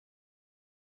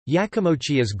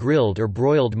Yakimochi is grilled or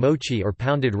broiled mochi or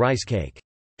pounded rice cake.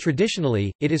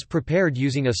 Traditionally, it is prepared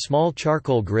using a small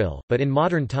charcoal grill, but in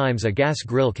modern times a gas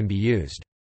grill can be used.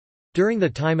 During the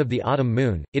time of the autumn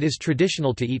moon, it is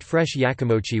traditional to eat fresh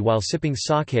yakimochi while sipping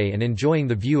sake and enjoying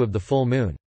the view of the full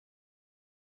moon.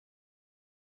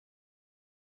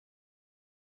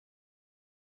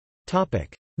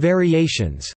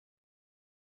 Variations.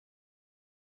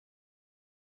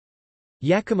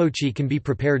 Yakimochi can be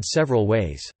prepared several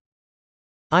ways.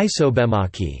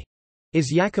 Isobemaki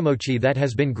is yakimochi that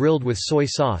has been grilled with soy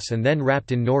sauce and then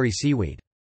wrapped in nori seaweed.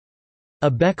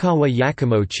 Abekawa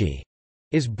yakimochi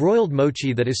is broiled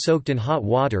mochi that is soaked in hot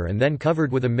water and then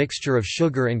covered with a mixture of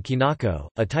sugar and kinako,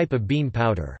 a type of bean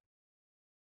powder.